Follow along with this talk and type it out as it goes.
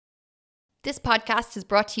This podcast is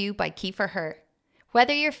brought to you by Caoimhe Hartly.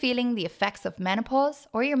 Whether you're feeling the effects of menopause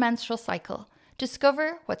or your menstrual cycle,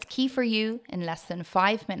 discover what's key for you in less than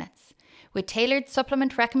 5 minutes. With tailored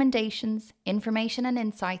supplement recommendations, information and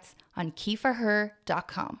insights on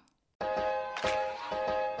caoimhehartly.com.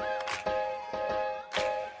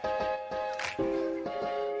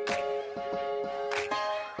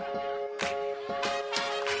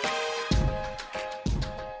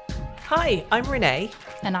 Hi, I'm Renee.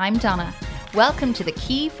 And I'm Donna. Welcome to the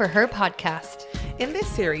Caoimhe Hartly podcast. In this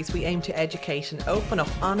series, we aim to educate and open up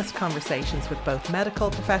honest conversations with both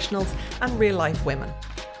medical professionals and real-life women.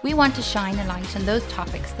 We want to shine a light on those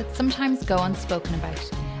topics that sometimes go unspoken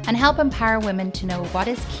about and help empower women to know what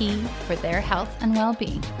is key for their health and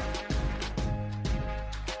well-being.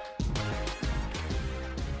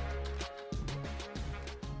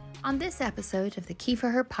 On this episode of the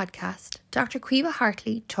Caoimhe Hartly podcast, Dr. Caoimhe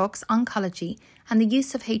Hartly talks oncology and the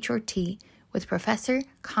use of HRT with Professor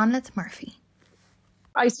Conleth Murphy.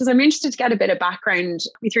 I suppose I'm interested to get a bit of background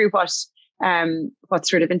through what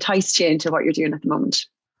sort of enticed you into what you're doing at the moment.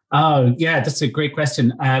 Oh, yeah, that's a great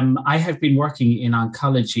question. I have been working in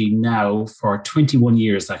oncology now for 21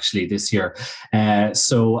 years, actually, this year.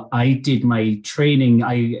 So I did my training.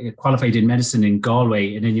 I qualified in medicine in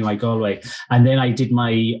Galway, in NUI Galway. And then I did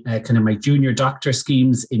my my junior doctor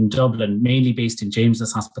schemes in Dublin, mainly based in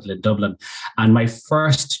James's Hospital in Dublin. And my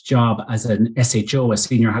first job as an SHO, a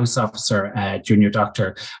senior house officer, junior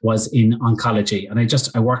doctor, was in oncology. And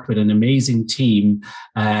I worked with an amazing team.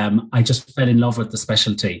 I just fell in love with the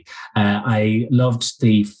specialty. I loved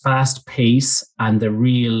the fast pace and the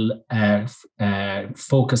real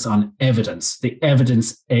focus on evidence. The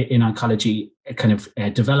evidence in oncology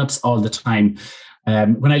develops all the time.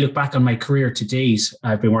 When I look back on my career to date,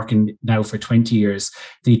 I've been working now for 20 years.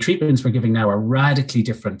 The treatments we're giving now are radically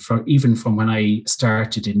different from when I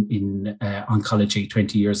started in oncology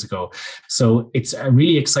 20 years ago. So it's a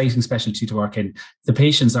really exciting specialty to work in. The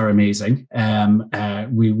patients are amazing.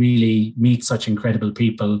 We really meet such incredible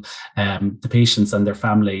people, the patients and their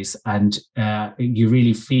families, and you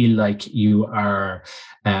really feel like you are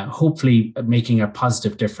hopefully making a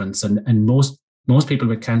positive difference. And most people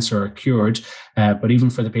with cancer are cured, but even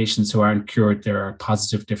for the patients who aren't cured, there are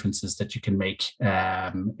positive differences that you can make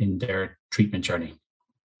in their treatment journey.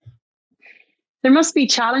 There must be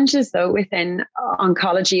challenges, though, within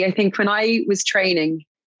oncology. I think when I was training,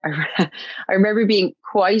 I remember being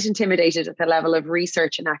quite intimidated at the level of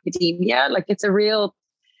research in academia. Like it's a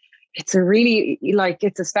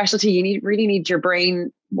specialty. You really need your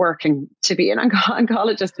brain working to be an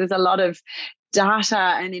oncologist. There's a lot of data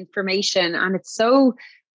and information, and it's so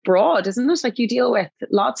broad, isn't it? Like you deal with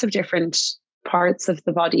lots of different parts of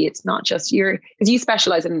the body. It's not just because you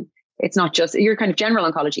specialize in, it's not just, you're kind of general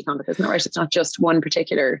oncology, Conleth, isn't it, right? It's not just one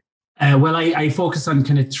particular. I focus on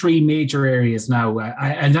kind of three major areas now.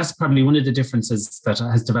 And that's probably one of the differences that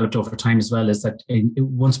has developed over time as well, is that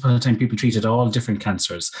once upon a time, people treated all different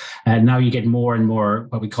cancers. Now you get more and more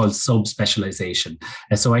what we call subspecialization.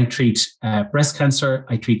 So I treat breast cancer,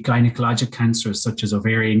 I treat gynecologic cancers such as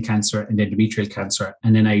ovarian cancer and endometrial cancer.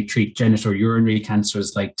 And then I treat genitourinary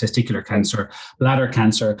cancers like testicular cancer, bladder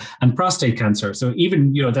cancer, and prostate cancer. So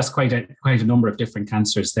even, that's quite a number of different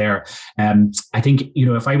cancers there. I think,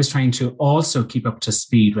 if I was trying to also keep up to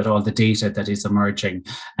speed with all the data that is emerging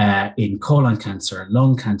in colon cancer,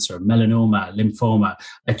 lung cancer, melanoma, lymphoma,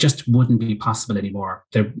 it just wouldn't be possible anymore.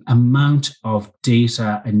 The amount of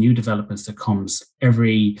data and new developments that comes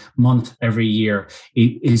every month, every year,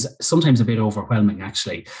 it is sometimes a bit overwhelming,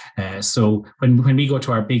 actually. So when we go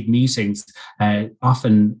to our big meetings,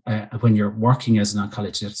 often when you're working as an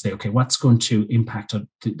oncologist, you have to say, okay, what's going to impact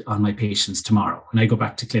on my patients tomorrow? When I go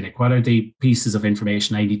back to clinic, what are the pieces of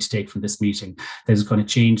information I need to take from this meeting that is going to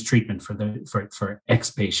change treatment for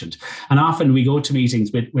X patient? And often we go to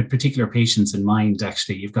meetings with particular patients in mind.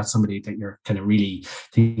 Actually, you've got somebody that you're kind of really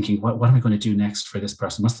thinking, what am I going to do next for this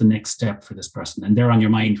person? What's the next step for this person? And they're on your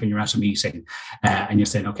mind when you're at a meeting, and you're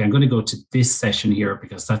saying, okay, I'm going to go to this session here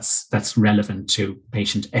because that's relevant to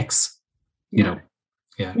patient X. Yeah,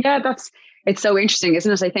 it's so interesting,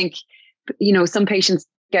 isn't it? I think some patients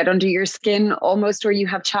get under your skin almost, or you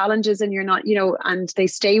have challenges and you're not, and they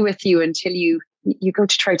stay with you until you go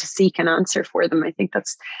to try to seek an answer for them. I think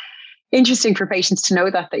that's interesting for patients to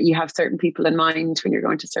know that you have certain people in mind when you're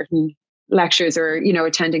going to certain lectures or,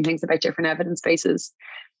 attending things about different evidence bases.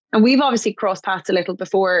 And we've obviously crossed paths a little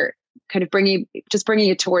before, kind of bringing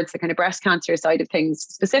it towards the kind of breast cancer side of things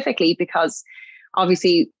specifically, because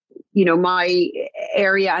obviously, my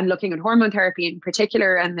area and looking at hormone therapy in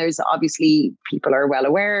particular, and there's obviously people are well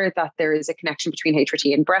aware that there is a connection between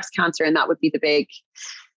HRT and breast cancer, and that would be the big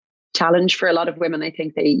challenge for a lot of women. I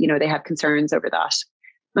think they have concerns over that.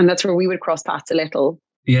 And that's where we would cross paths a little.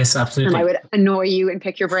 Yes, absolutely. And I would annoy you and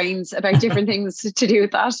pick your brains about different things to do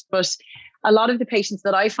with that. But a lot of the patients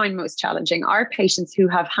that I find most challenging are patients who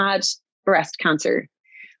have had breast cancer.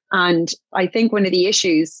 And I think one of the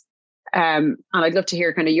issues, and I'd love to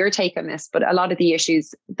hear kind of your take on this, but a lot of the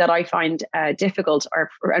issues that I find difficult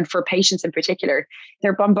and for patients in particular,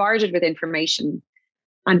 they're bombarded with information.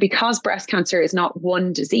 And because breast cancer is not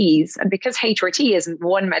one disease, and because HRT isn't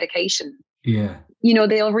one medication,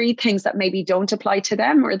 they'll read things that maybe don't apply to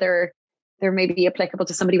them, or they're maybe applicable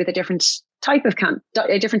to somebody with a different type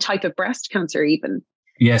of breast cancer even.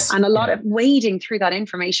 Yes. And a lot of wading through that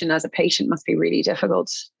information as a patient must be really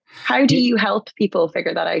difficult. How do you help people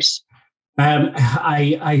figure that out?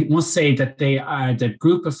 I must say that they are the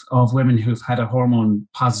group of women who've had a hormone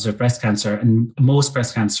positive breast cancer, and most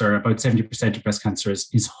breast cancer, about 70% of breast cancer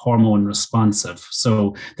is hormone responsive.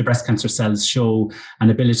 So the breast cancer cells show an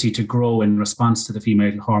ability to grow in response to the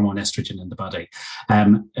female hormone estrogen in the body.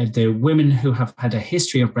 The women who have had a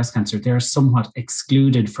history of breast cancer, they're somewhat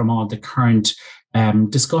excluded from all the current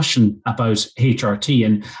discussion about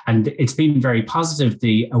HRT, and it's been very positive,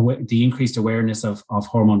 the increased awareness of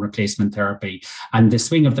hormone replacement therapy and the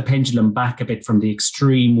swing of the pendulum back a bit from the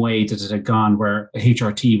extreme way that it had gone, where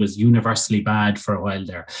HRT was universally bad for a while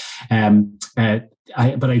there.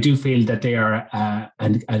 But I do feel that they are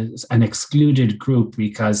an excluded group,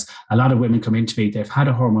 because a lot of women come into me, they've had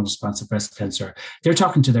a hormone responsive breast cancer. They're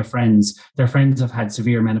talking to their friends. Their friends have had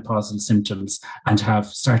severe menopausal symptoms and have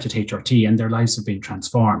started HRT, and their lives have been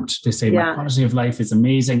transformed. They say, my quality of life is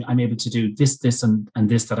amazing. I'm able to do this, and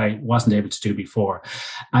this that I wasn't able to do before.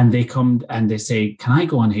 And they come and they say, can I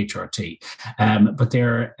go on HRT? But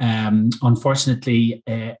they're unfortunately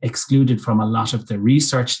excluded from a lot of the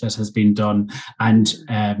research that has been done. And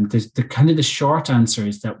the kind of the short answer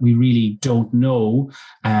is that we really don't know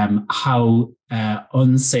how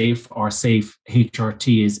unsafe or safe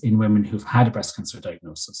HRT is in women who've had a breast cancer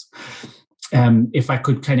diagnosis. If I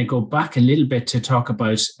could kind of go back a little bit to talk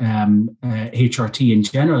about HRT in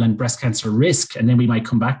general and breast cancer risk, and then we might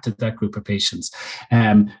come back to that group of patients.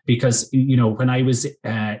 Because, when I was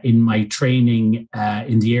in my training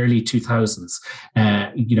in the early 2000s,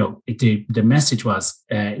 the message was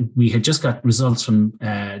we had just got results from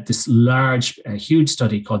this huge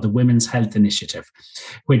study called the Women's Health Initiative,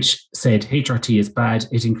 which said HRT is bad,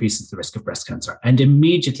 it increases the risk of breast cancer. And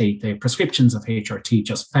immediately the prescriptions of HRT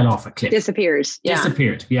just fell off a cliff. Disappeared.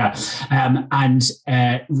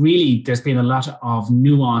 Really, there's been a lot of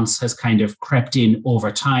nuance has kind of crept in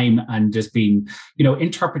over time, and there's been,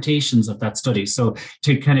 interpretations of that study. So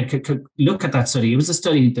to kind of look at that study, it was a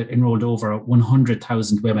study that enrolled over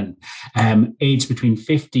 100,000 women, aged between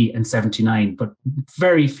 50 and 79, but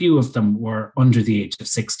very few of them were under the age of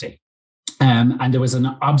 60. And there was an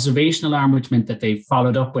observational arm, which meant that they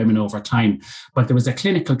followed up women over time. But there was a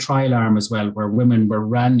clinical trial arm as well, where women were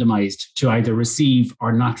randomized to either receive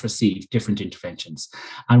or not receive different interventions.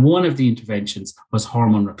 And one of the interventions was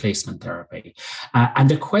hormone replacement therapy. And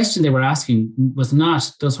the question they were asking was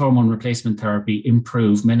not, does hormone replacement therapy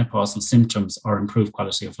improve menopausal symptoms or improve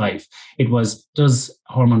quality of life? It was, does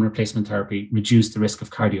hormone replacement therapy reduce the risk of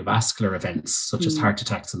cardiovascular events, such as heart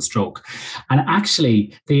attacks and stroke? And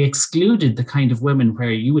actually, they excluded the kind of women where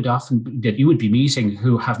you would be meeting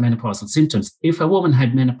who have menopausal symptoms. If a woman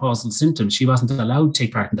had menopausal symptoms, she wasn't allowed to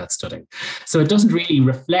take part in that study. So it doesn't really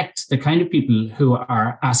reflect the kind of people who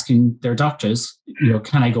are asking their doctors,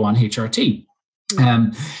 can I go on HRT?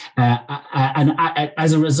 And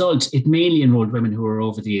as a result, it mainly enrolled women who were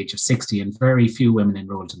over the age of 60, and very few women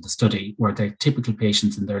enrolled in the study were the typical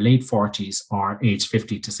patients in their late 40s or age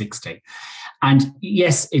 50 to 60. And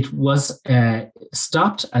yes, it was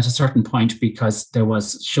stopped at a certain point because there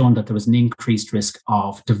was shown that there was an increased risk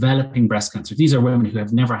of developing breast cancer. These are women who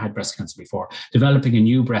have never had breast cancer before, developing a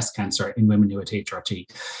new breast cancer in women who had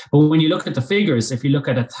HRT. But when you look at the figures, if you look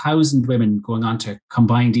at 1,000 women going on to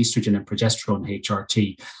combined estrogen and progesterone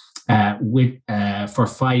HRT, for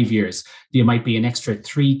 5 years, there might be an extra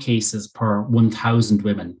 3 cases per 1,000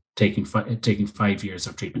 women taking 5 years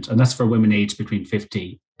of treatment. And that's for women aged between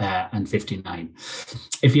 50 and 59.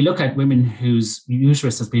 If you look at women whose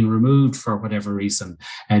uterus has been removed for whatever reason,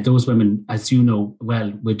 those women, as you know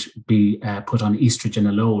well, would be put on estrogen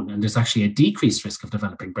alone. And there's actually a decreased risk of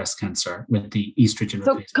developing breast cancer with the estrogen.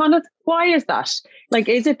 So, Conleth, why is that? Like,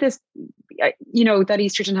 is it this, that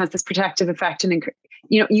estrogen has this protective effect? And,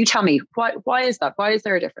 you tell me, why is that? Why is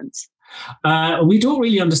there a difference? We don't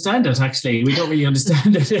really understand it, actually. We don't really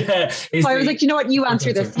understand it. I was like, you know what? You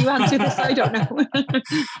answer this. You answer this. I don't know.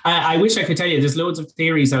 I wish I could tell you. There's loads of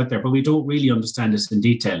theories out there, but we don't really understand it in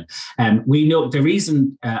detail. We know the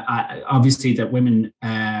reason, obviously, that women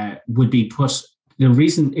would be put. The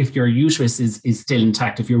reason, if your uterus is still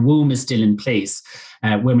intact, if your womb is still in place,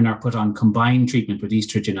 women are put on combined treatment with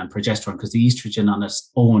estrogen and progesterone, because the estrogen on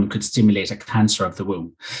its own could stimulate a cancer of the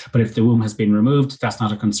womb. But if the womb has been removed, that's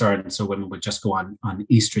not a concern. So women would just go on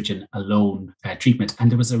estrogen alone treatment.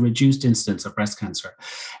 And there was a reduced incidence of breast cancer.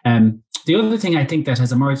 The other thing I think that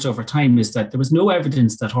has emerged over time is that there was no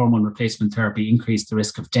evidence that hormone replacement therapy increased the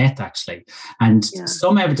risk of death, actually. And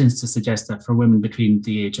some evidence to suggest that for women between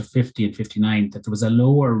the age of 50 and 59, that there was a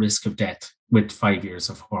lower risk of death with 5 years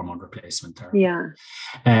of hormone replacement therapy.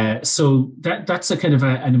 So that's a kind of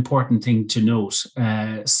an important thing to note.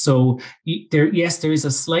 So there is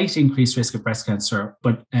a slight increased risk of breast cancer,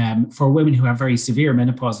 but for women who have very severe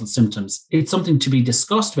menopausal symptoms, it's something to be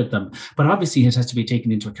discussed with them. But obviously, it has to be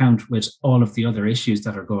taken into account with all of the other issues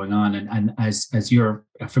that are going on. And as you're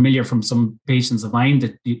familiar from some patients of mine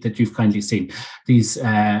that you've kindly seen, these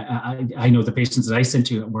I know the patients that I sent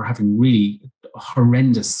to were having really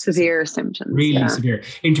horrendous, severe symptoms, really severe,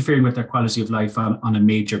 interfering with their quality of life on a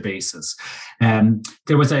major basis.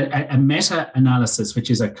 There was a meta-analysis, which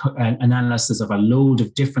is an analysis of a load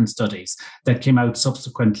of different studies that came out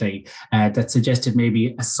subsequently that suggested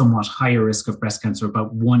maybe a somewhat higher risk of breast cancer,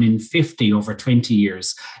 about 1 in 50 over 20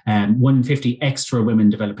 years, 1 in 50 extra women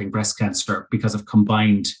developing breast cancer because of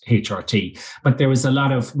combined HRT. But there was a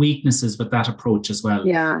lot of weaknesses with that approach as well.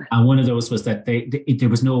 And one of those was that there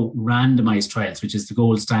was no randomized trials, which is the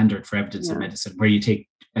gold standard for evidence in medicine, where you take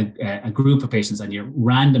a group of patients and you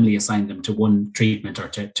randomly assign them to one treatment or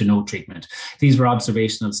to no treatment. These were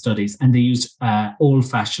observational studies, and they used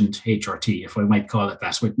old-fashioned HRT, if I might call it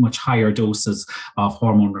that, with much higher doses of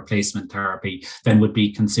hormone replacement therapy than would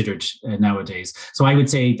be considered nowadays. So I would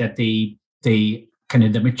say that the kind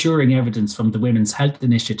of the maturing evidence from the Women's Health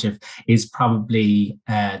Initiative is probably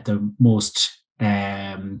the most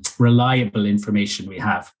reliable information we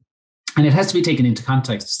have. And it has to be taken into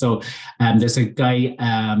context. So there's a guy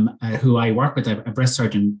who I work with, a breast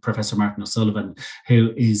surgeon, Professor Martin O'Sullivan,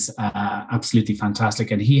 who is absolutely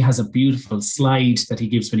fantastic. And he has a beautiful slide that he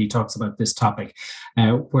gives when he talks about this topic,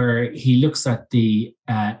 where he looks at the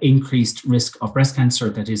increased risk of breast cancer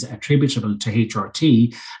that is attributable to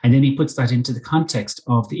HRT. And then he puts that into the context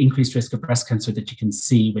of the increased risk of breast cancer that you can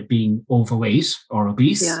see with being overweight or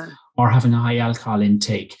obese. Or having a high alcohol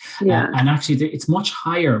intake. And actually, it's much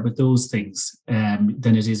higher with those things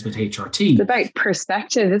than it is with HRT. It's about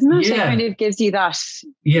perspective, isn't it? It kind of gives you that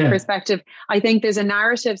perspective. I think there's a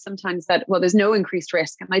narrative sometimes that, well, there's no increased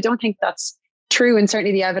risk. And I don't think that's true. And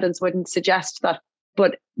certainly the evidence wouldn't suggest that.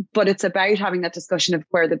 But it's about having that discussion of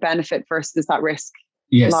where the benefit versus that risk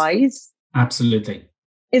lies. Absolutely.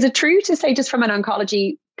 Is it true to say, just from an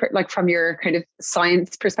oncology, like from your kind of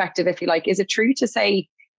science perspective, if you like, is it true to say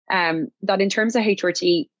that in terms of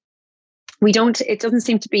HRT, it doesn't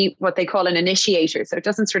seem to be what they call an initiator. So it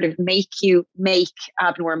doesn't sort of make you make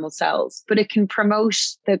abnormal cells, but it can promote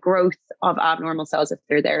the growth of abnormal cells if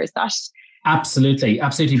they're there. Is that Absolutely.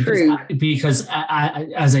 true? Because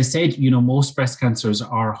as I said, most breast cancers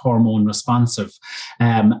are hormone responsive,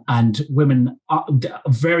 and women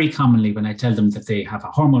very commonly, when I tell them that they have a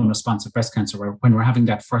hormone responsive breast cancer, when we're having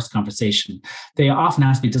that first conversation, they often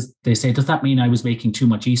ask me, does that mean I was making too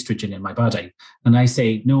much estrogen in my body? And I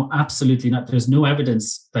say, no, absolutely not. There's no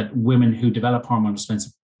evidence that women who develop hormone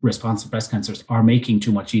responsive breast cancers are making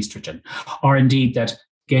too much estrogen, or indeed that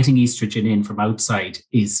getting estrogen in from outside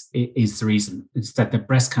is the reason. It's that the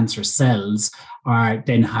breast cancer cells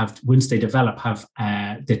once they develop, have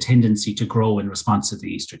the tendency to grow in response to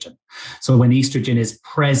the estrogen. So when estrogen is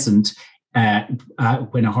present,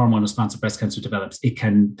 when a hormone responsive breast cancer develops, it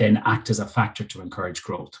can then act as a factor to encourage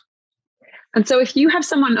growth. And so if you have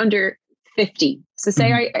someone under 50, so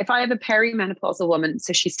say if I have a perimenopausal woman,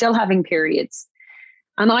 so she's still having periods,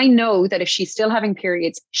 and I know that if she's still having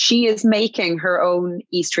periods, she is making her own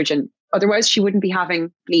estrogen. Otherwise, she wouldn't be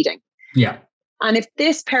having bleeding. Yeah. And if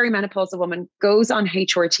this perimenopausal woman goes on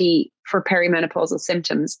HRT for perimenopausal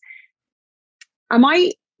symptoms, am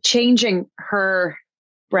I changing her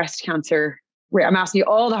breast cancer? I'm asking you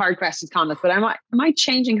all the hard questions, Conleth, but am I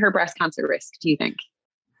changing her breast cancer risk, do you think?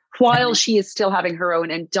 While she is still having her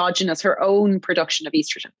own endogenous, her own production of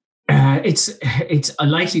estrogen? It's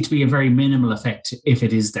likely to be a very minimal effect if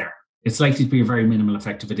it is there. It's likely to be a very minimal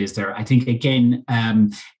effect if it is there. I think, again,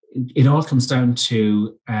 it all comes down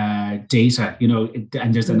to data,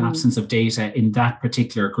 and there's an absence of data in that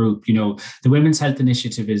particular group. The Women's Health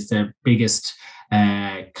Initiative is the biggest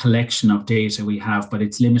collection of data we have, but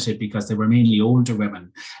it's limited because they were mainly older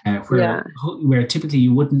women, where typically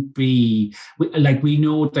you wouldn't be, we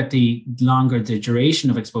know that the longer the duration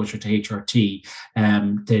of exposure to HRT,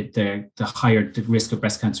 the higher the risk of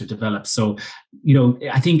breast cancer develops. So,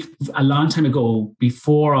 I think a long time ago,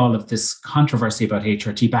 before all of this controversy about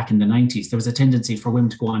HRT back in the 90s, there was a tendency for women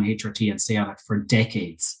to go on HRT and stay on it for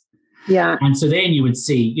decades. Yeah. And so then you would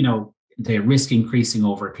see, the risk increasing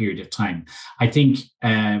over a period of time. I think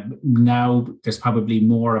now there's probably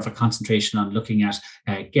more of a concentration on looking at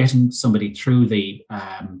getting somebody through the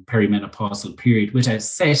perimenopausal period with a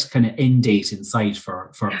set kind of end date in sight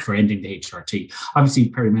for ending the HRT.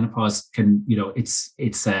 Obviously, perimenopause can,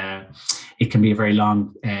 it can be a very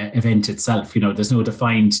long event itself. There's no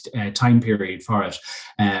defined time period for it.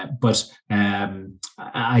 But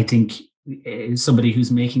I think somebody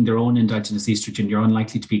who's making their own endogenous estrogen, you're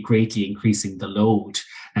unlikely to be greatly increasing the load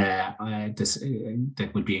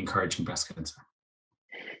that would be encouraging breast cancer.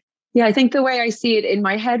 Yeah, I think the way I see it in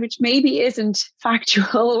my head, which maybe isn't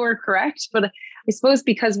factual or correct, but I suppose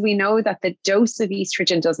because we know that the dose of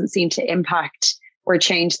estrogen doesn't seem to impact or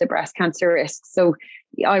change the breast cancer risk. So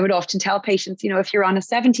I would often tell patients, if you're on a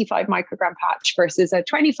 75 microgram patch versus a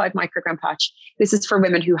 25 microgram patch, this is for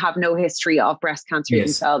women who have no history of breast cancer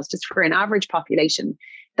themselves, just for an average population,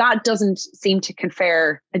 that doesn't seem to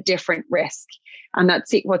confer a different risk. And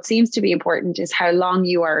that's what seems to be important is how long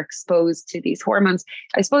you are exposed to these hormones.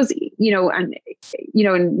 I suppose,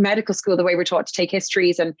 in medical school, the way we're taught to take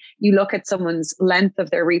histories, and you look at someone's length of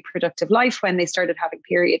their reproductive life when they started having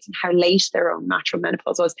periods and how late their own natural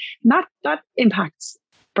menopause was. And that impacts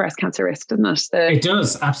breast cancer risk, doesn't it? It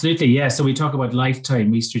does, absolutely. Yeah. So we talk about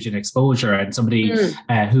lifetime estrogen exposure, and somebody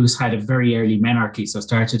who's had a very early menarche, so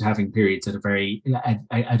started having periods at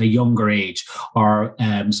a younger age, or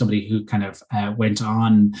somebody who kind of went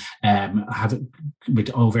on with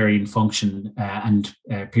ovarian function and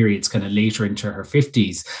periods kind of later into her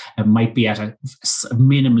 50s, might be at a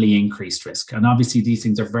minimally increased risk. And obviously these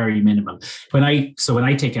things are very minimal. When I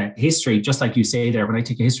take a history, just like you say there, when I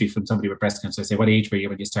take a history from somebody with breast cancer, I say, what age were you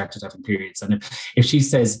when you started having periods? And if she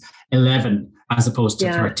says 11 as opposed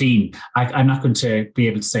to 13, I'm not going to be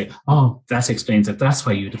able to say, oh, that explains it. That's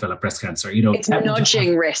why you develop breast cancer. It's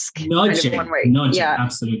nudging risk. Nudging,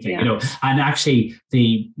 absolutely. Yeah. And actually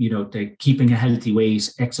the keeping a healthy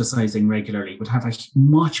weight, exercising regularly would have a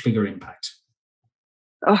much bigger impact.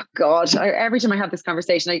 Oh God, every time I have this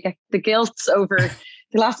conversation, I get the guilt over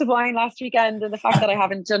the glass of wine last weekend and the fact that I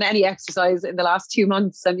haven't done any exercise in the last 2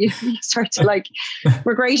 months. And you start to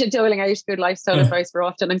we're great at doling out good lifestyle advice for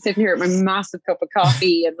often. I'm sitting here with my massive cup of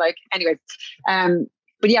coffee and anyway.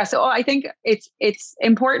 But yeah, so I think it's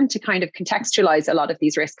important to kind of contextualize a lot of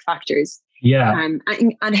these risk factors. Yeah. And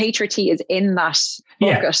HRT is in that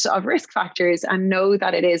bucket of risk factors, and know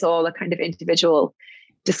that it is all a kind of individual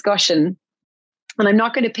discussion. And I'm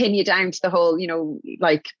not going to pin you down to the whole,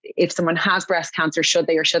 if someone has breast cancer, should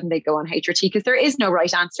they or shouldn't they go on HRT? Because there is no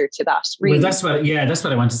right answer to that, really. Well, that's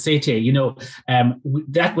what I want to say to you.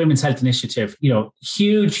 That Women's Health Initiative,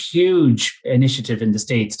 huge initiative in the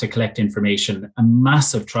States to collect information, a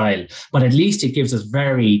massive trial, but at least it gives us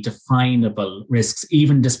very definable risks,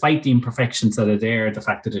 even despite the imperfections that are there, the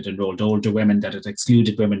fact that it enrolled older women, that it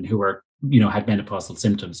excluded women who were, had menopausal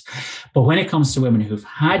symptoms. But when it comes to women who've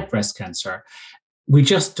had breast cancer, we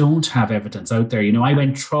just don't have evidence out there. I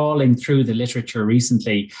went trawling through the literature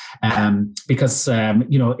recently because,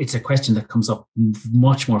 it's a question that comes up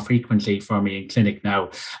much more frequently for me in clinic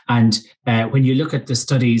now. And when you look at the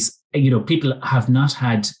studies, people have not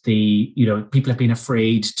had people have been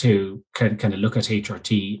afraid to kind of look at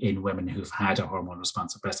HRT in women who've had a hormone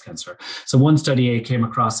responsive breast cancer. So one study I came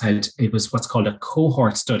across it was what's called a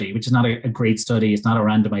cohort study, which is not a great study. It's not a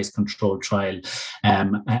randomized controlled trial.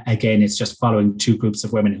 Again, it's just following two groups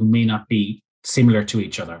of women who may not be similar to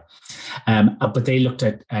each other. But they looked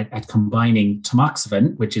at combining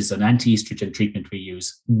tamoxifen, which is an anti-estrogen treatment we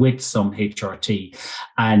use, with some HRT.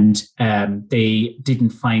 And they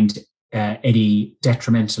didn't find any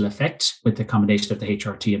detrimental effect with the combination of the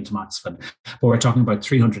HRT and tamoxifen. But we're talking about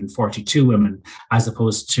 342 women as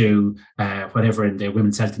opposed to whatever in the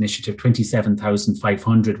Women's Health Initiative,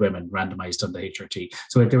 27,500 women randomized on the HRT.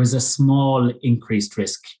 So if there was a small increased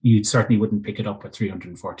risk, you certainly wouldn't pick it up with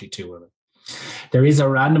 342 women. There is a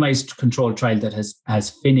randomized controlled trial that has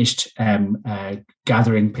finished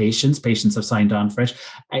gathering patients have signed on for it,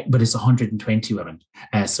 but it's 120 women.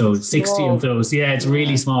 So 60 of those, it's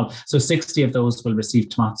really small. So 60 of those will receive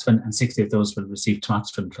tamoxifen and 60 of those will receive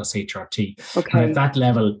tamoxifen plus HRT. Okay. And at that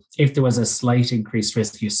level, if there was a slight increased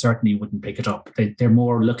risk, you certainly wouldn't pick it up. They're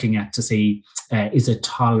more looking at to see, is it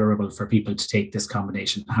tolerable for people to take this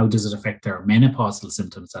combination? How does it affect their menopausal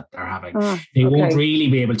symptoms that they're having? They won't really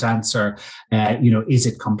be able to answer, is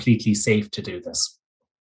it completely safe to do this?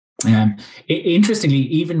 Interestingly,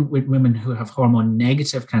 even with women who have hormone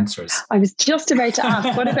negative cancers. I was just about to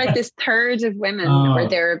ask, what about this third of women or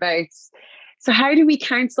thereabouts? So how do we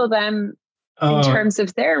counsel them in terms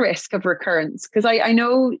of their risk of recurrence? Because I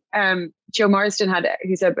know Jo Marsden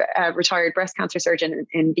who's a retired breast cancer surgeon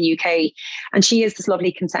in the UK, and she has this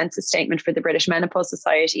lovely consensus statement for the British Menopause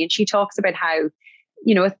Society. And she talks about how,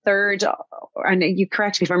 a third, and you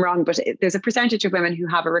correct me if I'm wrong, but there's a percentage of women who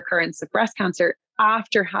have a recurrence of breast cancer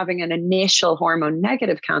after having an initial hormone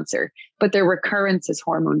negative cancer, but their recurrence is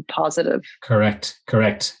hormone positive. Correct.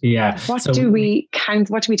 Yeah. What do we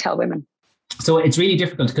tell women? So it's really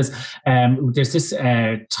difficult because there's this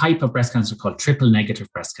type of breast cancer called triple negative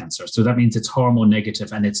breast cancer. So that means it's hormone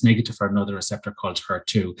negative and it's negative for another receptor called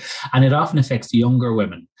HER2. And it often affects younger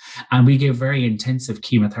women. And we give very intensive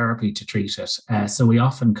chemotherapy to treat it. So we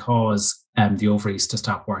often cause the ovaries to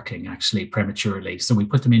stop working actually prematurely. So we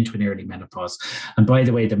put them into an early menopause. And by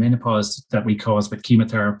the way, the menopause that we cause with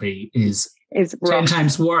chemotherapy is 10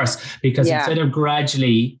 times worse because instead of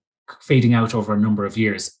gradually fading out over a number of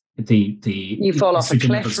years, you fall off a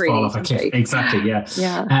cliff. Exactly.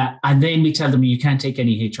 Yeah. And then we tell them you can't take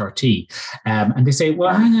any HRT, and they say,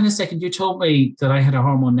 "Well, hang on a second. You told me that I had a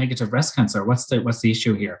hormone negative breast cancer. What's the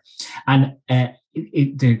issue here?" And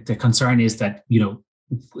the concern is that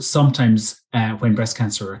sometimes when breast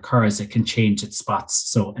cancer occurs, it can change its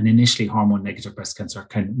spots. So an initially hormone negative breast cancer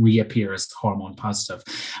can reappear as hormone positive.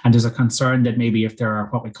 And there's a concern that maybe if there are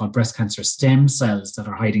what we call breast cancer stem cells that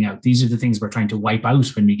are hiding out, these are the things we're trying to wipe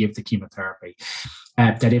out when we give the chemotherapy.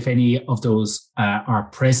 That if any of those are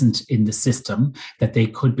present in the system, that they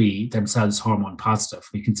could be themselves hormone positive.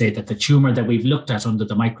 We can say that the tumor that we've looked at under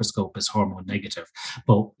the microscope is hormone negative.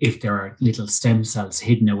 But if there are little stem cells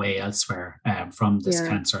hidden away elsewhere from this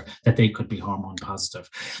cancer, that they could be hormone positive.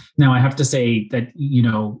 Now, I have to say that,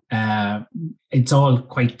 it's all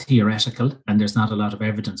quite theoretical and there's not a lot of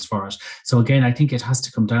evidence for it. So again, I think it has to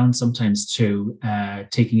come down sometimes to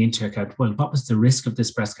taking into account, well, what was the risk of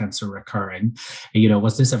this breast cancer recurring?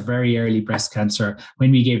 Was this a very early breast cancer?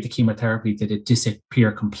 When we gave the chemotherapy, did it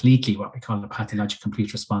disappear completely, what we call a pathologic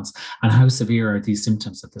complete response? And how severe are these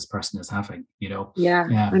symptoms that this person is having,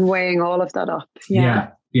 And weighing all of that up.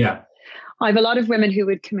 Yeah. I have a lot of women who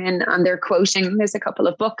would come in and they're quoting, there's a couple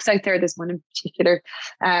of books out there, there's one in particular,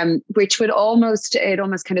 which would almost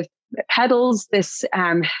kind of peddles this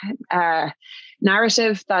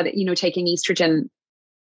narrative that, taking estrogen,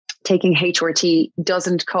 taking HRT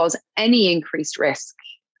doesn't cause any increased risk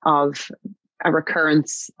of a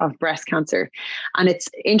recurrence of breast cancer. And it's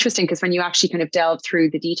interesting because when you actually kind of delve through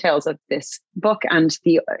the details of this book and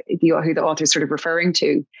who the author is sort of referring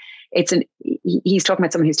to, he's talking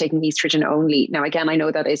about someone who's taking estrogen only. Now, again, I know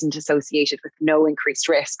that isn't associated with no increased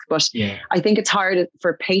risk, but I think it's hard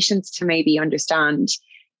for patients to maybe understand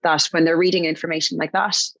that when they're reading information like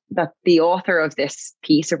that the author of this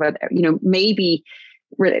piece, or maybe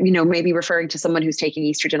referring to someone who's taking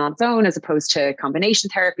estrogen on its own as opposed to combination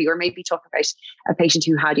therapy, or maybe talk about a patient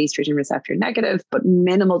who had estrogen receptor negative, but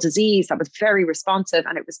minimal disease that was very responsive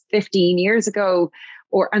and it was 15 years ago,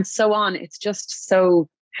 and so on. It's just so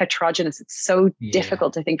heterogeneous. It's so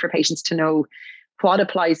difficult, I think, for patients to know what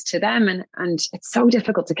applies to them. And it's so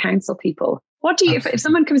difficult to counsel people. What do you, if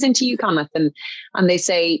someone comes into you, Conleth, and they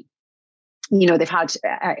say, they've had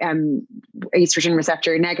estrogen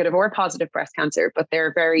receptor negative or positive breast cancer, but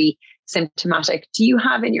they're very symptomatic. Do you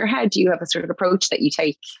have in your head, do you have a sort of approach that you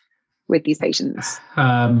take with these patients?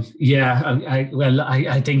 I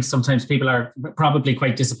think sometimes people are probably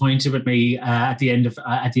quite disappointed with me at the end of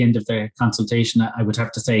the consultation. I would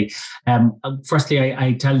have to say, firstly,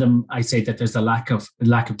 I tell them, I say that there's a lack of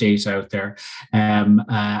data out there, and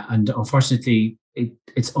unfortunately,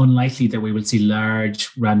 it's unlikely that we will see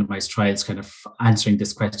large randomized trials kind of answering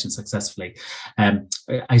this question successfully.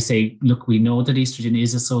 I say, look, we know that estrogen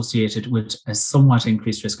is associated with a somewhat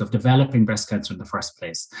increased risk of developing breast cancer in the first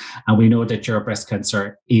place. And we know that your breast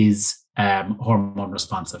cancer is hormone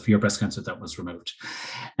responsive, your breast cancer that was removed.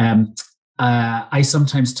 I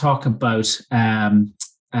sometimes talk about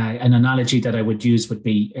an analogy that I would use would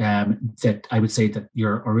be that I would say that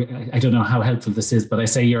I don't know how helpful this is, but I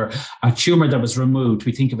say a tumor that was removed,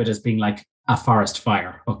 we think of it as being like a forest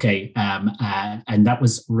fire, okay, and that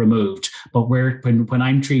was removed. But when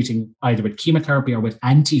I'm treating either with chemotherapy or with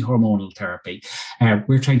anti-hormonal therapy,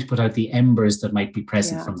 we're trying to put out the embers that might be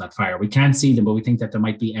present from that fire. We can't see them, but we think that there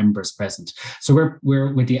might be embers present. So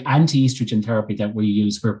we're with the anti-estrogen therapy that we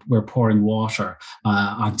use, we're pouring water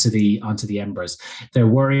onto the embers. The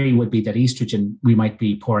worry would be that estrogen, we might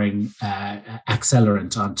be pouring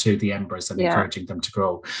accelerant onto the embers and encouraging them to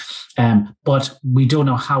grow. But we don't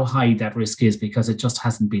know how high that risk is because it just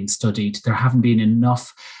hasn't been studied. There haven't been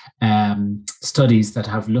enough studies that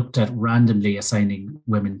have looked at randomly assigning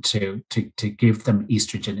women to give them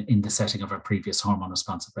estrogen in the setting of a previous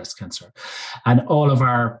hormone-responsive breast cancer. And all of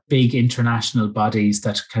our big international bodies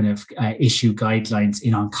that kind of issue guidelines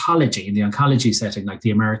in oncology, in the oncology setting, like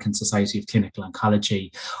the American Society of Clinical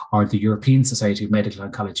Oncology or the European Society of Medical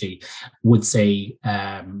Oncology, would say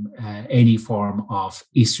any form of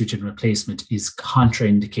estrogen replacement is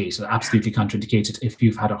contraindicated, absolutely contraindicated if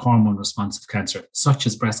you've had a hormone-responsive cancer, such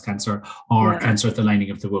as breast cancer or cancer at the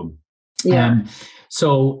lining of the womb.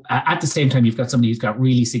 So at the same time, you've got somebody who's got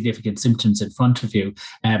really significant symptoms in front of you.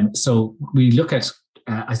 So we look at,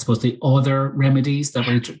 I suppose, the other remedies that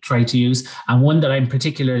we try to use. And one that I'm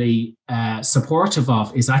particularly supportive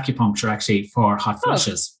of is acupuncture, actually, for hot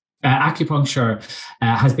flushes. Acupuncture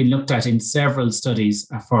has been looked at in several studies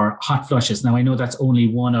for hot flushes. Now, I know that's only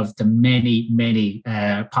one of the many, many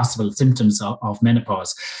possible symptoms of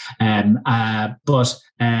menopause. But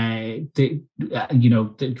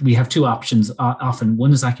we have two options. Often,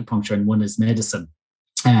 one is acupuncture and one is medicine.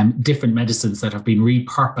 Different medicines that have been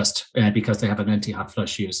repurposed because they have an anti-hot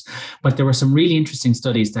flush use. But there were some really interesting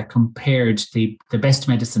studies that compared the best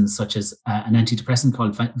medicines, such as an antidepressant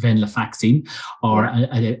called venlafaxine or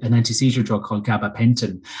an anti-seizure drug called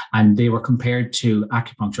gabapentin, and they were compared to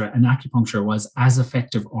acupuncture, and acupuncture was as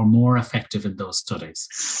effective or more effective in those studies.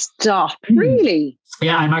 Stop, really?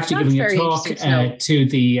 Yeah, I'm actually giving a talk to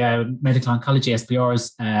the medical oncology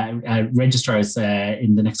SPRs registrars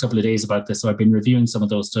in the next couple of days about this. So I've been reviewing some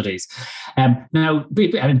of those studies. Now,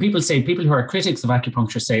 people who are critics of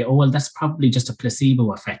acupuncture say, oh, well, that's probably just a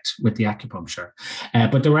placebo effect with the acupuncture.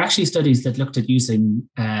 But there were actually studies that looked at using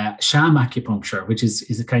sham acupuncture, which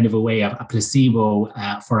is a kind of a way of a placebo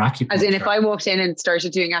for acupuncture. As in, if I walked in and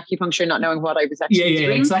started doing acupuncture, not knowing what I was actually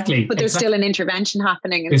doing. Exactly. But there's still an intervention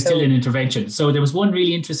happening. There's still an intervention. So there was one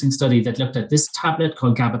really interesting study that looked at this tablet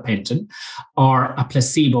called gabapentin, or a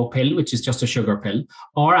placebo pill, which is just a sugar pill,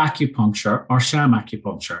 or acupuncture, or sham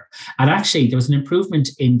acupuncture. And actually, there was an improvement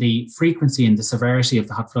in the frequency and the severity of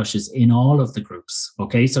the hot flushes in all of the groups.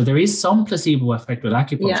 Okay, so there is some placebo effect with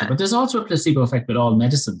acupuncture, but there's also a placebo effect with all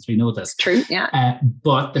medicines. We know this. True,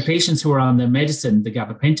 but the patients who were on the medicine, the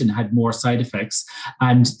gabapentin, had more side effects,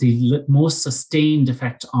 and the most sustained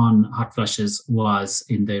effect on hot flushes was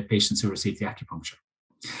in the patients who received the acupuncture.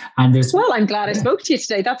 And well, I'm glad I spoke to you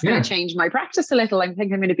today. That's going to change my practice a little. I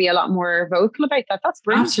think I'm going to be a lot more vocal about that. That's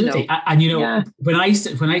brilliant. Absolutely. And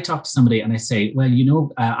when I talk to somebody and I say, well,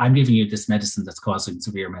 I'm giving you this medicine that's causing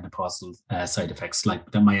severe menopausal side effects,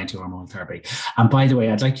 like my anti-hormonal therapy. And by the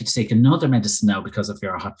way, I'd like you to take another medicine now because of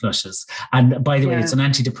your hot flushes. And by the way, it's an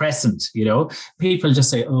antidepressant. People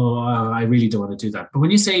just say, oh, I really don't want to do that. But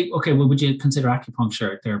when you say, okay, well, would you consider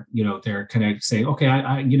acupuncture? They're kind of saying, okay,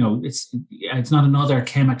 it's not another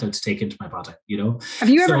chemical to take into my body, Have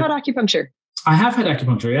you ever had acupuncture? I have had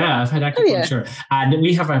acupuncture, I've had acupuncture. And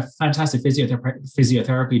we have a fantastic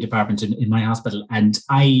physiotherapy department in my hospital. And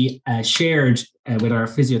I shared with our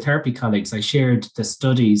physiotherapy colleagues, I shared the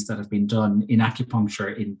studies that have been done in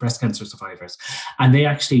acupuncture in breast cancer survivors. And they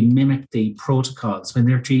actually mimic the protocols when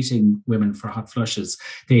they're treating women for hot flushes.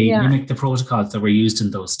 They mimic the protocols that were used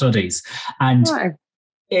in those studies. And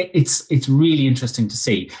it's really interesting to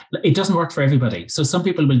see. It doesn't work for everybody. So some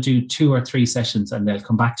people will do 2 or 3 sessions and they'll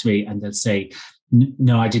come back to me and they'll say,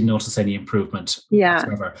 no, I didn't notice any improvement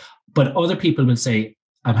whatsoever. But other people will say,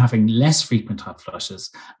 I'm having less frequent hot flushes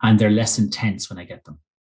and they're less intense when I get them.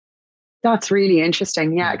 That's really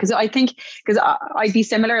interesting. Yeah. Because I'd be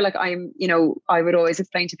similar. Like I would always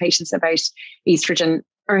explain to patients about estrogen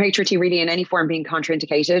or HRT really in any form being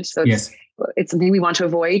contraindicated. So it's something we want to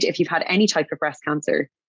avoid if you've had any type of breast cancer.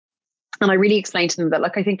 And I really explained to them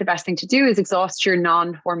that, I think the best thing to do is exhaust your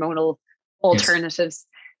non-hormonal alternatives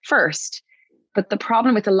first. But the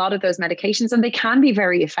problem with a lot of those medications, and they can be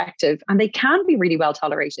very effective and they can be really well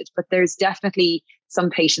tolerated, but there's definitely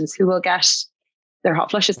some patients who will get their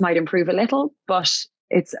hot flushes might improve a little, but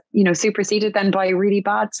it's, superseded then by really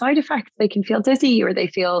bad side effects. They can feel dizzy or they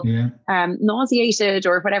feel nauseated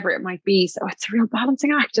or whatever it might be. So it's a real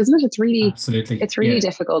balancing act, isn't it? It's really, it's really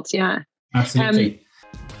difficult. Yeah. Absolutely.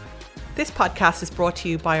 This podcast is brought to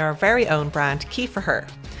you by our very own brand, Key for Her.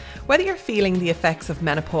 Whether you're feeling the effects of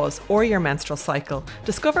menopause or your menstrual cycle,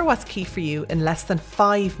 discover what's key for you in less than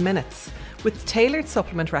 5 minutes with tailored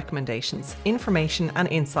supplement recommendations, information and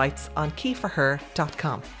insights on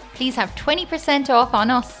keyforher.com. Please have 20% off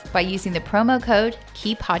on us by using the promo code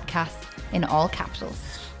KEYPODCAST in all capitals.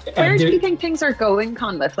 Where do you think things are going,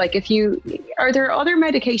 Conleth? Like, are there other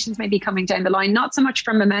medications maybe coming down the line, not so much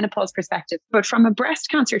from a menopause perspective, but from a breast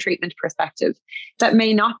cancer treatment perspective, that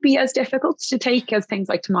may not be as difficult to take as things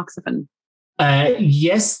like tamoxifen?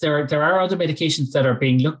 Yes, there are other medications that are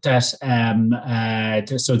being looked at.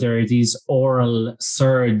 So there are these oral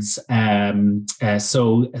SERDs.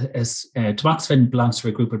 Tamoxifen belongs to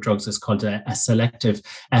a group of drugs that's called a selective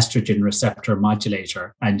estrogen receptor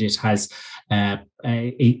modulator, and it has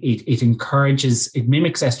it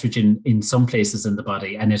mimics estrogen in some places in the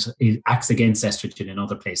body, and it acts against estrogen in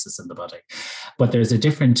other places in the body. But there's a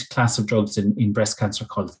different class of drugs in breast cancer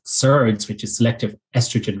called SERDs, which is selective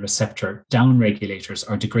estrogen receptor downregulators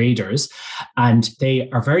or degraders, and they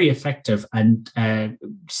are very effective and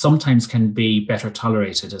sometimes can be better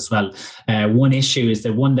tolerated as well. One issue is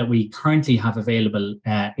the one that we currently have available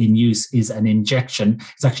in use is an injection.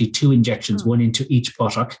 It's actually 2 injections, one into each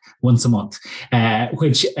buttock once a month,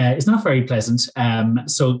 which is not very pleasant.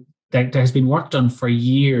 So there has been work done for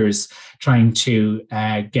years trying to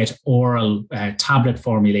get oral tablet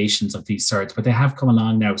formulations of these SERDs, but they have come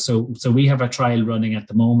along now. So we have a trial running at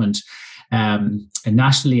the moment,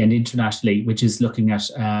 nationally and internationally, which is looking at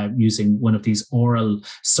using one of these oral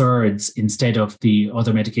SERDs instead of the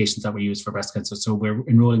other medications that we use for breast cancer. So we're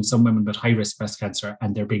enrolling some women with high-risk breast cancer,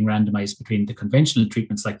 and they're being randomized between the conventional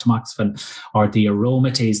treatments like tamoxifen or the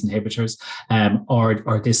aromatase inhibitors,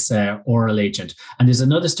 or this oral agent. And there's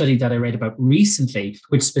another study that I read about recently,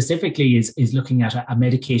 which specifically is looking at a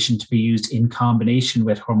medication to be used in combination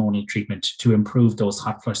with hormonal treatment to improve those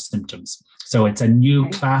hot flush symptoms. So it's a new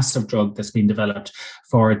class of drug that's been developed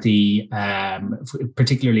for the,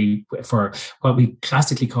 particularly for what we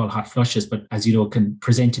classically call hot flushes, but as you know, can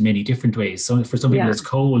present in many different ways. So for some people it's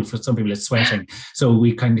cold, for some people it's sweating. So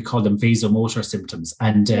we kind of call them vasomotor symptoms.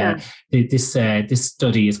 And this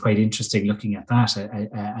study is quite interesting, looking at that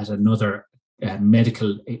as another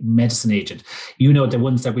medicine agent. You know, the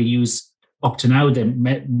ones that we use up to now, the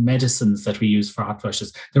medicines that we use for hot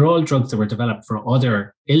flushes, they're all drugs that were developed for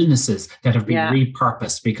other illnesses that have been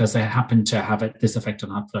repurposed because they happen to have this effect on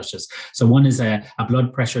hot flushes. So one is a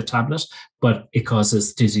blood pressure tablet, but it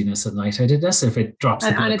causes dizziness and lightheadedness if it drops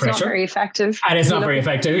the blood pressure. And it's not very effective. And it's not very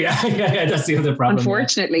effective. Yeah, that's the other problem.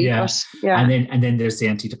 Unfortunately. Yeah. And then there's the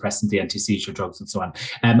antidepressant, the anti-seizure drugs, and so on.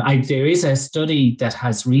 There is a study that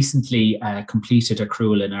has recently completed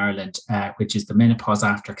accrual in Ireland, which is the Menopause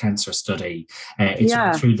After Cancer study. It's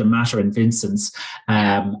run through the Mater and Vincent's,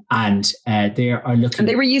 and they are looking. And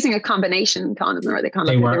they were using a combination condom, or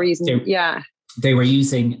they were using. They were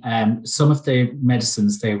using some of the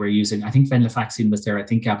medicines they were using. I think venlafaxine was there. I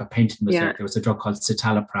think gabapentin was there. There was a drug called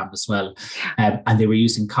citalopram as well. And they were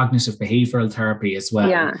using cognitive behavioral therapy as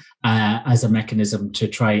well as a mechanism to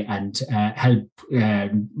try and help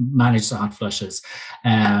manage the hot flushes,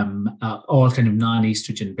 all kind of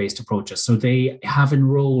non-estrogen based approaches. So they have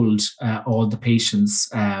enrolled all the patients,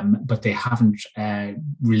 but they haven't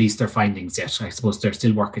released their findings yet. I suppose they're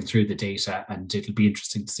still working through the data, and it'll be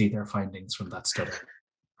interesting to see their findings from that study.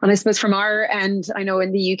 And I suppose from our end, I know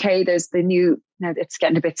in the UK, there's the new, now it's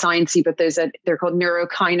getting a bit sciencey, but they're called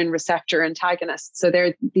neurokinin receptor antagonists. So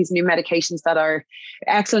they're these new medications that are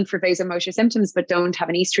excellent for vasomotor symptoms, but don't have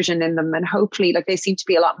an estrogen in them. And hopefully, they seem to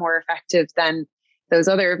be a lot more effective than those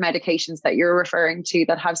other medications that you're referring to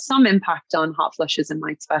that have some impact on hot flushes and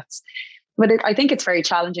night sweats. But I think it's very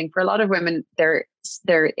challenging for a lot of women. Their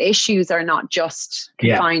issues are not just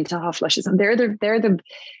confined to hot flushes, and they're the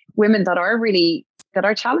women that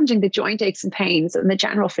are challenging the joint aches and pains and the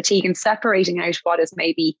general fatigue, and separating out what is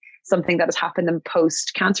maybe something that has happened in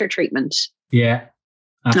post-cancer treatment. Yeah.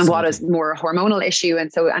 Absolutely. And what is more a hormonal issue,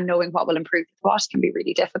 and knowing what will improve what can be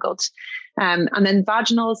really difficult. And then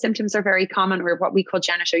vaginal symptoms are very common, or what we call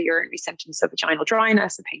genitourinary symptoms, so vaginal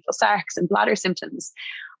dryness and painful sex and bladder symptoms.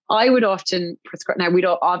 I would often prescribe, now we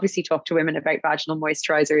don't obviously talk to women about vaginal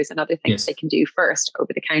moisturizers and other things they can do first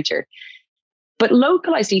over the counter. But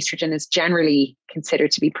localized estrogen is generally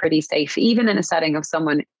considered to be pretty safe, even in a setting of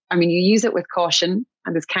someone, you use it with caution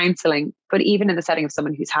and there's counseling, but even in the setting of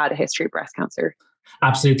someone who's had a history of breast cancer.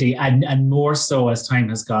 Absolutely. And more so as time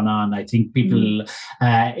has gone on. I think people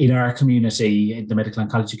in our community, in the medical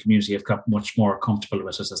oncology community, have got much more comfortable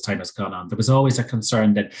with it as time has gone on. There was always a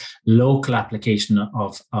concern that local application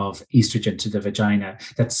of estrogen to the vagina,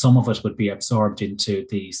 that some of it would be absorbed into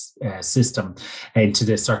the system, into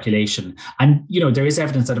the circulation. And, there is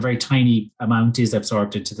evidence that a very tiny amount is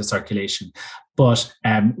absorbed into the circulation. But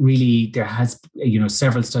really, there has,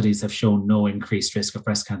 several studies have shown no increased risk of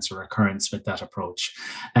breast cancer recurrence with that approach.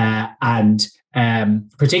 And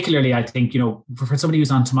particularly, I think, for somebody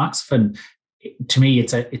who's on tamoxifen, to me,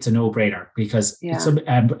 it's a no-brainer, because it's a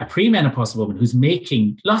premenopausal woman who's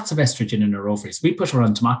making lots of estrogen in her ovaries. We put her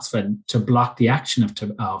on tamoxifen to block the action of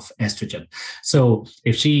estrogen. So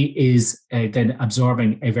if she is then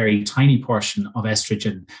absorbing a very tiny portion of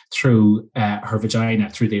estrogen through her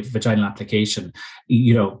vagina, through the vaginal application,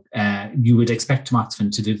 you would expect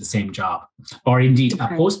tamoxifen to do the same job. Or indeed, a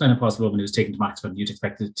postmenopausal woman who's taking tamoxifen, you'd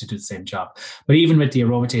expect it to do the same job. But even with the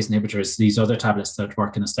aromatase inhibitors, these other tablets that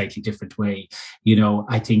work in a slightly different way,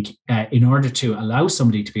 I think in order to allow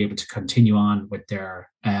somebody to be able to continue on with their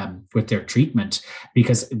treatment,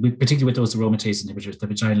 because particularly with those aromatase inhibitors, the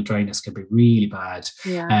vaginal dryness can be really bad,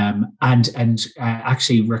 and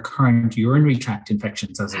actually recurrent urinary tract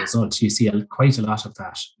infections as a result. You see quite a lot of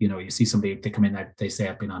that. You see somebody, they come in, they say,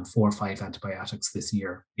 I've been on 4 or 5 antibiotics this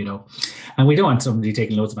year, and we don't want somebody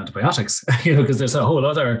taking loads of antibiotics, because there's a whole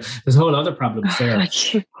other problems there.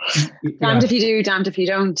 Damned if you do, damned if you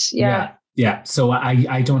don't. Yeah. So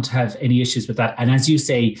I don't have any issues with that. And as you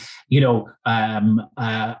say,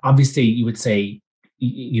 obviously you would say,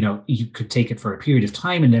 you could take it for a period of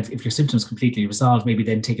time. And if your symptoms completely resolve, maybe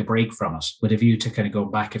then take a break from it with a view to kind of go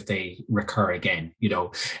back if they recur again,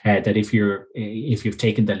 that if you've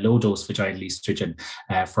taken the low dose vaginal estrogen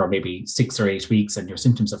for maybe 6 or 8 weeks and your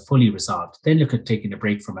symptoms are fully resolved, then look at taking a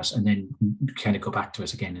break from it and then kind of go back to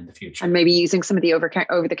it again in the future. And maybe using some of the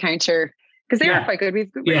over the counter, because they are quite good.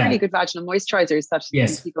 We've really good vaginal moisturizers that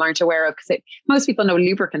people aren't aware of, because most people know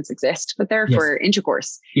lubricants exist, but they're for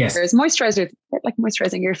intercourse. Whereas moisturizers, like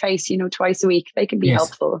moisturizing your face, twice a week, they can be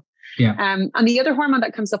helpful. And the other hormone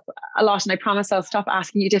that comes up a lot, and I promise I'll stop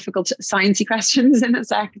asking you difficult sciencey questions in a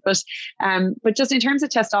sec, but just in terms of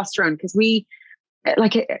testosterone, because we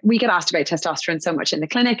get asked about testosterone so much in the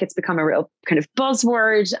clinic. It's become a real kind of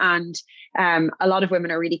buzzword, and a lot of women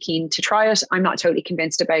are really keen to try it. I'm not totally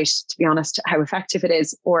convinced about, to be honest, how effective it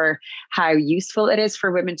is or how useful it is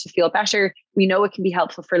for women to feel better. We know it can be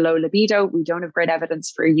helpful for low libido. We don't have great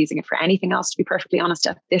evidence for using it for anything else, to be perfectly honest,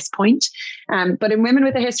 at this point. But in women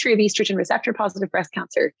with a history of estrogen receptor positive breast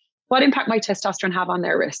cancer, what impact might testosterone have on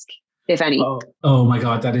their risk, if any? Oh my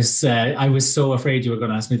God, that is, I was so afraid you were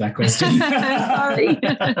going to ask me that question. Sorry.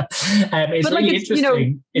 It's but really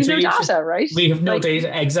interesting. It's really data, right? We have no data,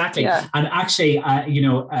 exactly. Yeah. And actually,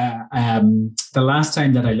 the last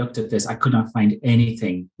time that I looked at this, I could not find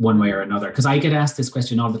anything one way or another, because I get asked this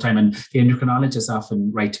question all the time, and the endocrinologists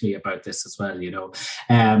often write to me about this as well,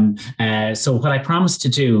 So what I promised to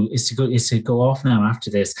do is to go off now after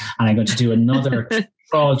this, and I'm going to do another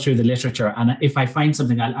trawl through the literature, and if I find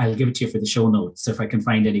something, I'll give it to you for the show notes if I can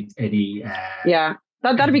find any.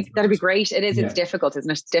 That'd be great. It is. It's difficult, isn't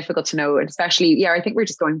it? It's difficult to know, and especially, I think we're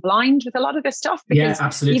just going blind with a lot of this stuff. Because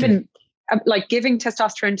absolutely. Even like giving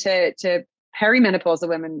testosterone to perimenopausal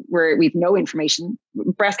women where we've no information,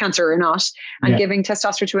 breast cancer or not, and giving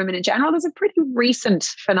testosterone to women in general is a pretty recent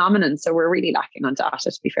phenomenon. So we're really lacking on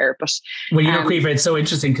data, to be fair. But Caoimhe, it's so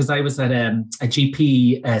interesting, because I was at a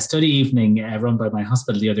GP study evening run by my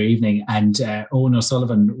hospital the other evening, and Owen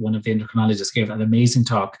O'Sullivan, one of the endocrinologists, gave an amazing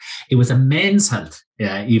talk. It was a men's health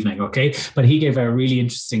evening, but he gave a really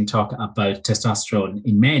interesting talk about testosterone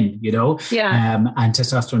in men, and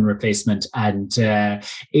testosterone replacement, and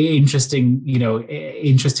interesting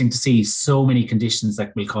to see so many conditions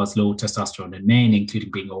that will cause low testosterone in men, including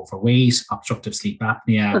being overweight, obstructive sleep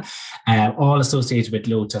apnea, all associated with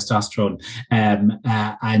low testosterone.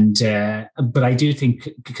 But I do think,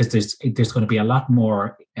 because there's going to be a lot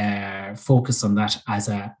more focus on that as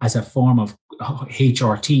a form of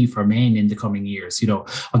HRT for men in the coming years,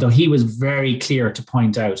 although he was very clear to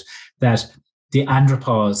point out that the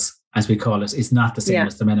andropause, as we call it, is not the same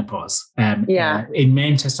as the menopause. In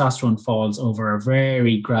men, testosterone falls over a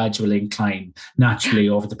very gradual incline naturally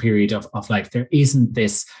over the period of life. There isn't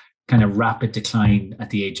this kind of rapid decline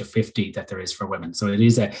at the age of 50 that there is for women. So it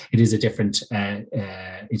is a different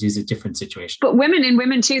situation. But in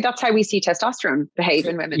women too, that's how we see testosterone behave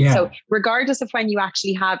in women. So regardless of when you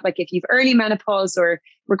actually have, like if you've early menopause, or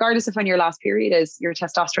regardless of when your last period is, your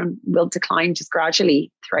testosterone will decline just gradually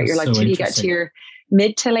throughout your life till you get to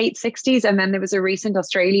mid to late 60s. And then there was a recent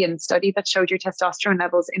Australian study that showed your testosterone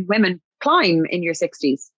levels in women climb in your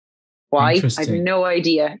 60s. Why? I have no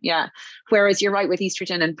idea. Yeah. Whereas you're right, with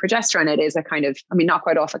estrogen and progesterone, it is a kind of, I mean, not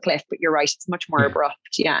quite off a cliff, but you're right, it's much more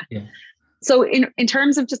abrupt. Yeah. So in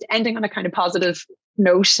terms of just ending on a kind of positive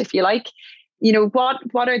note, if you like, you know, what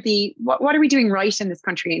are we doing right in this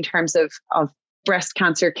country in terms of breast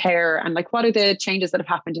cancer care, and like what are the changes that have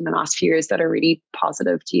happened in the last few years that are really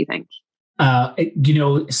positive, do you think? You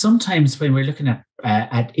know, sometimes when we're looking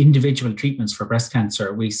at individual treatments for breast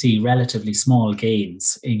cancer, we see relatively small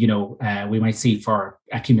gains. You know, we might see for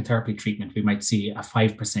a chemotherapy treatment, we might see a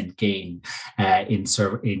 5% gain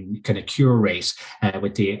in kind of cure rate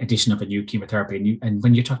with the addition of a new chemotherapy. And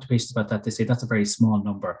when you talk to patients about that, they say that's a very small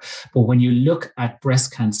number. But when you look at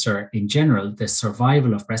breast cancer in general, the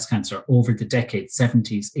survival of breast cancer over the decades,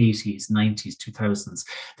 70s, 80s, 90s, 2000s,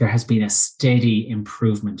 there has been a steady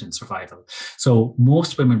improvement in survival. So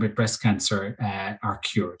most women with breast cancer are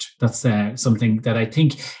cured. That's something that I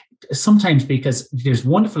think sometimes, because there's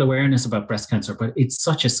wonderful awareness about breast cancer, but it's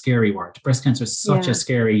such a scary word. Breast cancer is such a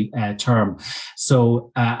scary term.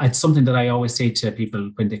 So it's something that I always say to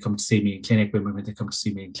people when they come to see me in clinic, women when they come to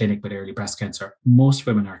see me in clinic with early breast cancer, most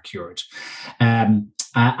women are cured. And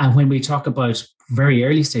when we talk about very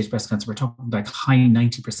early stage breast cancer, we're talking like high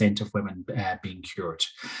 90% of women being cured.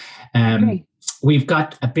 We've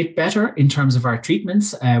got a bit better in terms of our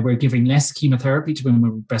treatments. We're giving less chemotherapy to women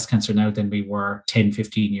with breast cancer now than we were 10,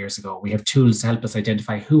 15 years ago. We have tools to help us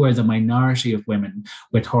identify who are the minority of women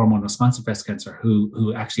with hormone responsive breast cancer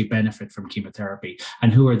who actually benefit from chemotherapy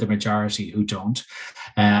and who are the majority who don't.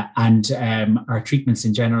 And our treatments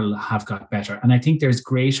in general have got better. And I think there's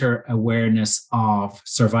greater awareness of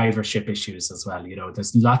survivorship issues as well. You know,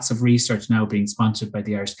 there's lots of research now being sponsored by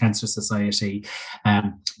the Irish Cancer Society,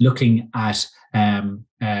 looking at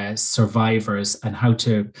survivors and how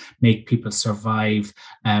to make people survive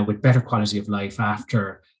with better quality of life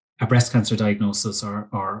after a breast cancer diagnosis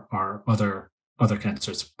or other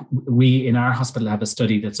cancers. We in our hospital have a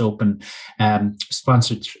study that's open,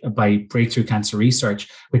 sponsored by Breakthrough Cancer Research,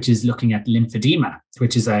 which is looking at lymphedema,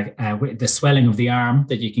 which is the swelling of the arm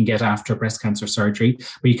that you can get after breast cancer surgery,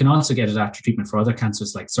 but you can also get it after treatment for other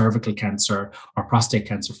cancers like cervical cancer or prostate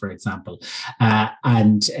cancer, for example.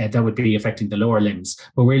 And that would be affecting the lower limbs.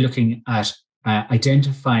 But we're looking at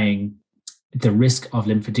identifying the risk of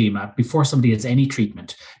lymphedema before somebody has any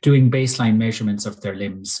treatment, doing baseline measurements of their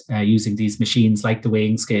limbs using these machines like the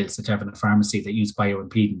weighing scales that you have in a pharmacy that use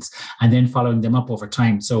bioimpedance, and then following them up over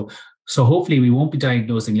time. So hopefully we won't be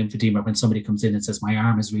diagnosing lymphedema when somebody comes in and says, my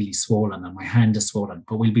arm is really swollen and my hand is swollen,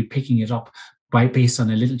 but we'll be picking it up based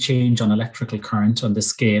on a little change on electrical current on the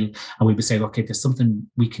scale. And we'll be saying, okay, there's something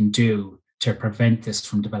we can do to prevent this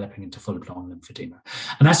from developing into full-blown lymphedema.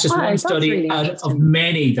 And that's just one study really out of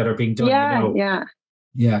many that are being done.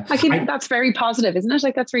 Yeah. I think that's very positive, isn't it?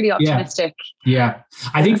 Like, that's really optimistic. Yeah.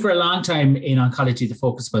 I think for a long time in oncology, the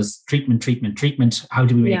focus was treatment. How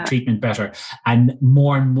do we make treatment better? And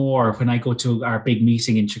more, when I go to our big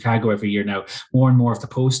meeting in Chicago every year now, more and more of the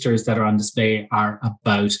posters that are on display are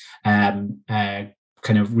about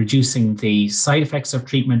kind of reducing the side effects of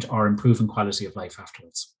treatment or improving quality of life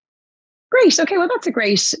afterwards. Great. Okay. Well, that's a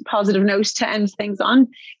great positive note to end things on.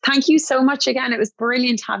 Thank you so much again. It was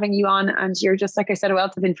brilliant having you on, and you're just, like I said, a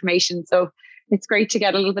wealth of information. So it's great to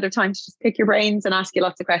get a little bit of time to just pick your brains and ask you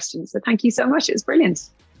lots of questions. So thank you so much. It was brilliant.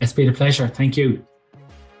 It's been a pleasure. Thank you.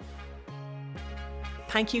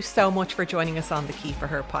 Thank you so much for joining us on the Key for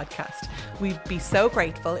Her podcast. We'd be so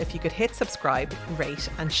grateful if you could hit subscribe, rate,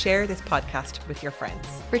 and share this podcast with your friends.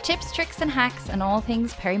 For tips, tricks, and hacks on all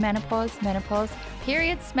things perimenopause, menopause,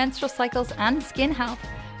 periods, menstrual cycles, and skin health,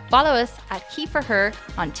 follow us at Key for Her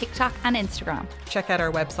on TikTok and Instagram. Check out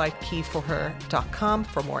our website, keyforher.com,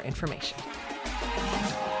 for more information.